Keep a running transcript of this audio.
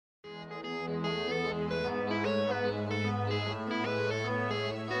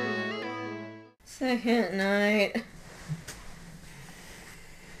I can't night.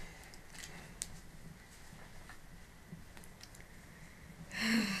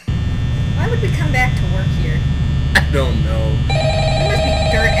 Why would we come back to work here? I don't know. There must be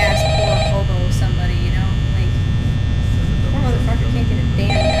dirt-ass poor hobo somebody, you know? Like, poor motherfucker can't get a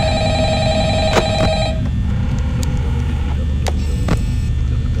damn job.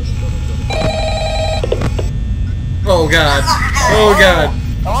 Oh god. Oh god.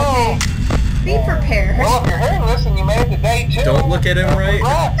 Hello. Be prepared. Well, if you're hearing this and you made it to day 2... Don't look at him right.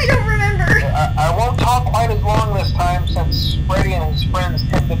 Congrats. I don't remember. I won't talk quite as long this time since Freddy and his friends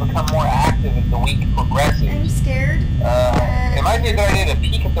tend to become more active as the week progresses. I'm scared. It might be a good idea to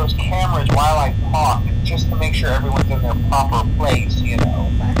peek at those cameras while I talk, just to make sure everyone's in their proper place, you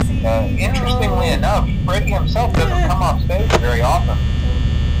know. Interestingly enough, Freddy himself doesn't come off stage very often.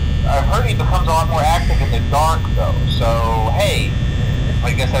 I've heard he becomes a lot more active in the dark, though, so hey,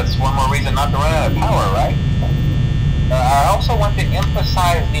 I guess that's one more reason not to run out of power, right? I also want to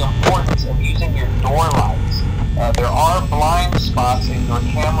emphasize the importance of using your door lights. There are blind spots in your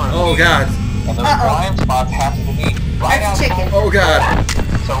camera. Oh god. And those blind spots happen to be right outside. Oh god.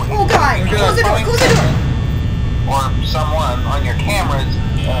 So oh god. Close the door. Close the door. Or someone on your cameras,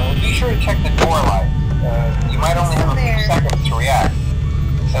 be sure to check the door light. You might only have a few seconds to react.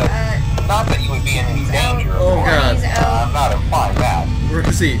 Not that you would be in any danger. Oh god. I'm not implying that. Where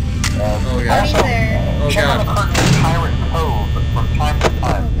is he? Oh god. Also, check on the curtain of Pirate Cove from time to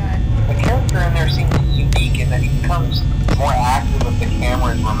time. Oh god. The character in there seems unique in that he becomes more active if the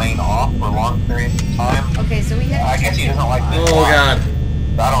cameras remain off for long periods of time. Okay, so we have I guess he doesn't like this. Oh god.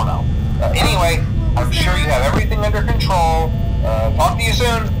 I don't know. Anyway, I'm sure you have everything under control. Talk to you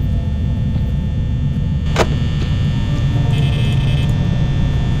soon.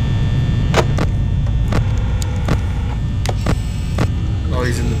 Oh,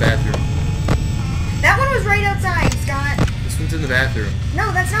 he's in the bathroom. That one was right outside, Scott. This one's in the bathroom.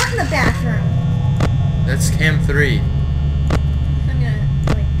 No, that's not in the bathroom. That's cam 3. I'm gonna,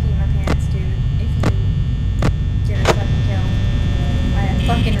 like, pee my pants, dude, if you get a fucking kill by a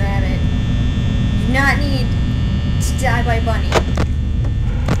fucking rabbit. You do not need to die by bunny.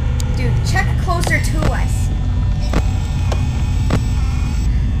 Dude, check closer to us.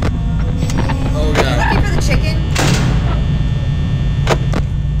 Oh god. Looking for the chicken?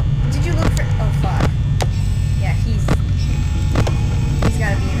 Did you look for... Oh, fuck. Yeah, he's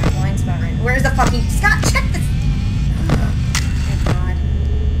gotta be in our blind spot right now. Where's the fucking... Scott, check this! Oh, thank God.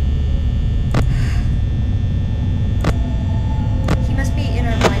 He must be in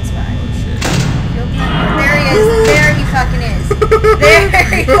our blind spot. Oh shit. There he is. There he fucking is. There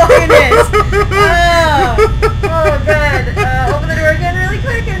he fucking is. Oh, good. Open the door again really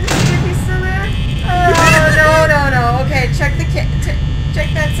quick and just see if he's still there. Oh, no. Okay, check the check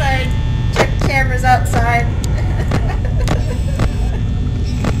that side. Check the cameras outside.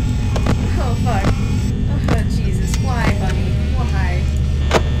 Oh, fuck. Oh, Jesus. Why, buddy? Why?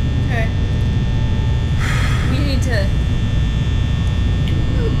 Okay. We need to...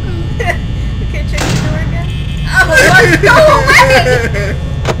 Okay, check the door again. Oh, what? Go away!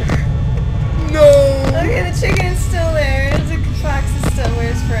 No! Okay, the chicken is still there. The fox is still...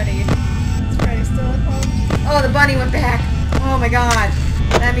 Where's Freddy? Is Freddy still at home? Oh, the bunny went back. Oh my god.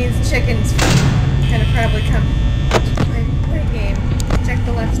 That means the chicken's gonna probably come. Play game. Check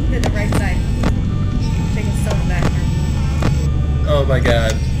the left, the right side. Chicken's still in the bathroom. Oh my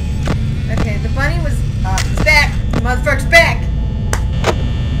god. Okay, the bunny was... he's back! The motherfucker's back!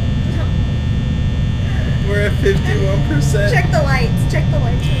 We're at 51%. Check the lights. Check the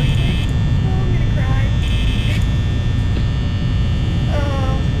lights really quick. Oh, I'm gonna cry.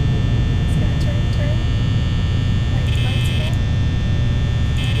 Oh. It's gonna turn. Lights again.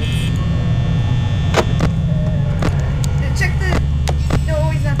 Check the... No,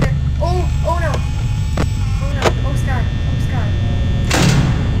 he's not there. Oh no. Oh, Scott.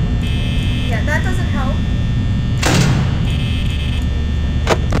 Yeah, that doesn't help.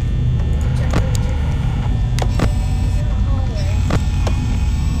 Check the chicken. He's in the hallway.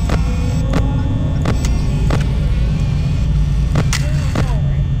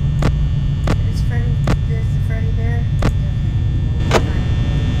 Is Freddy there? Fine.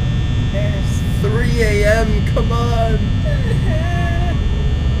 There's... 3 a.m. Come on.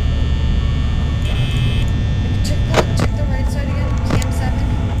 Check the right side again. Cam 7.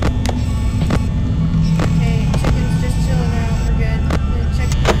 Okay, chicken's just chilling out. We're good. Check.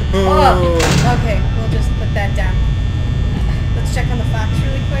 Oh, okay. We'll just put that down. Let's check on the fox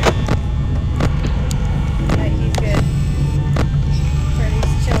really quick. Yeah, he's good.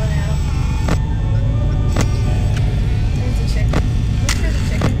 Freddy's chilling out. There's the chicken. Look for the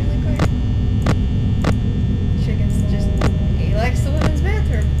chicken really quick.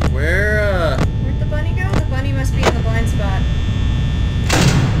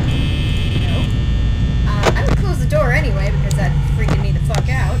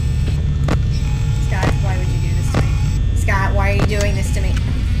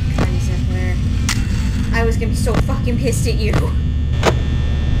 pissed at you.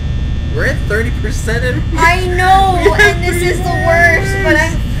 We're at 30% in. I know, and this is the worst, but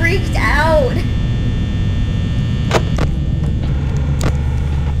I'm freaked out.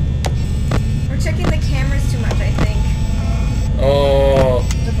 We're checking the cameras too much, I think. Oh.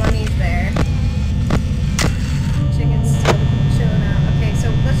 The bunny's there. Chicken's still chilling out. Okay, so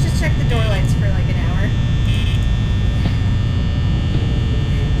let's just check the door lights for like an hour.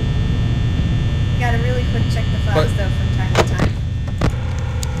 Gotta really quick check the fox though from time to time.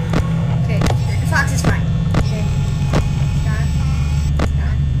 Okay, the fox is fine. Okay. Scott.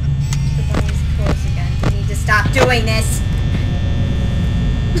 The bunny's close again. We need to stop doing this.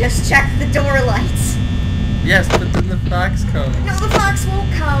 Just check the door lights. Yes, but then the fox comes. No, the fox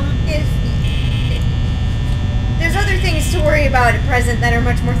won't come if there's other things to worry about at present that are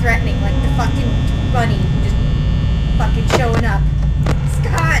much more threatening, like the fucking bunny just fucking showing up.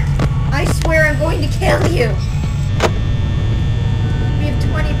 Scott, I swear I'm going to kill you. We have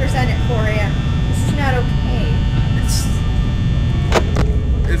 20% at 4 a.m. This is not okay.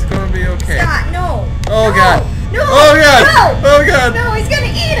 It's gonna be okay. Scott, no. Oh no. God. No. Oh God. No. Oh God. No, he's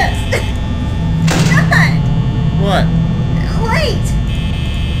gonna eat us. God. What? Light.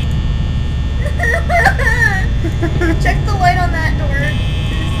 Check the light on that door. Is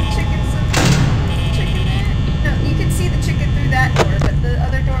the chicken there? No, you can see the chicken through that door, but the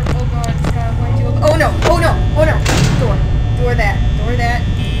other door. Oh God, Scott, why'd you open? Oh no! Oh no! Oh no! Door that.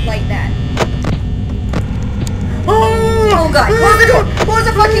 Light that. Oh God! Close the door! Close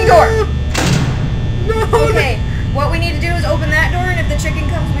the fucking door! No. Okay, what we need to do is open that door, and if the chicken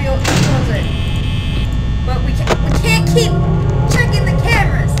comes, we close it. But we can't keep checking the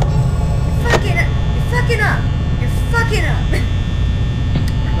cameras. You're fucking up.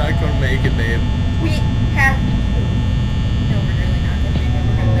 We're not gonna make it, babe. We have. No, we're really not gonna make it.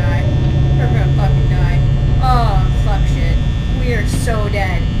 We're gonna die. We're gonna fucking die. Oh, fuck shit. We are so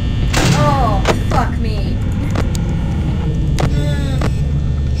dead. Oh, fuck me.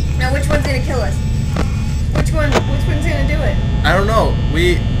 Now, which one's gonna kill us? Which one's gonna do it? I don't know.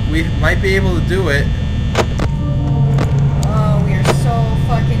 We might be able to do it. Oh, we are so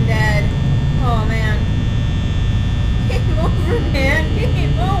fucking dead. Oh, man. Game over, man.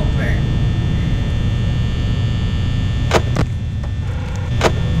 Game over.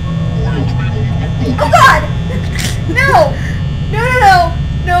 Oh, God! No!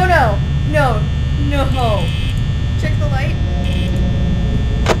 No. Check the light.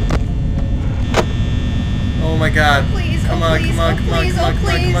 Oh my God. Please, Come oh, on, please, come on, oh, come on, please, come on, oh, come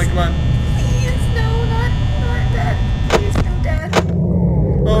on, please. come on. Please, no, not death. Please, no death.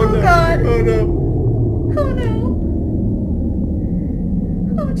 Oh no. God. Oh no. Oh no.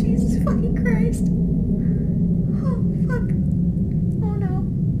 Oh Jesus fucking Christ. Oh fuck. Oh no.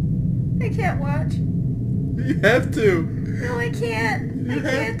 I can't watch. You have to. No, I can't. I You can't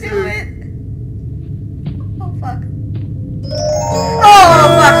have do to. it. Oh fuck. Oh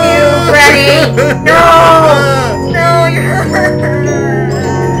fuck you, Freddy! No! No, you're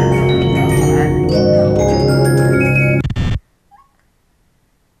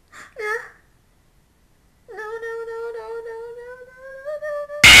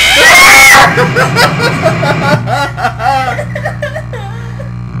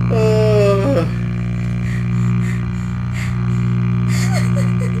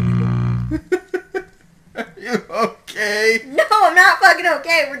Are you okay? No, I'm not fucking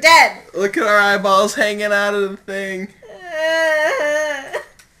okay. We're dead. Look at our eyeballs hanging out of the thing.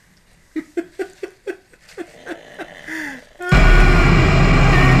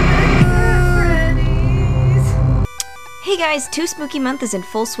 Hey guys, Too Spooky Month is in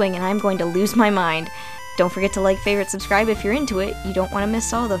full swing and I'm going to lose my mind. Don't forget to like, favorite, subscribe if you're into it. You don't want to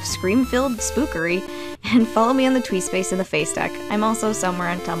miss all the scream-filled spookery. And follow me on the tweet space and the face deck. I'm also somewhere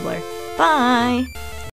on Tumblr. Bye!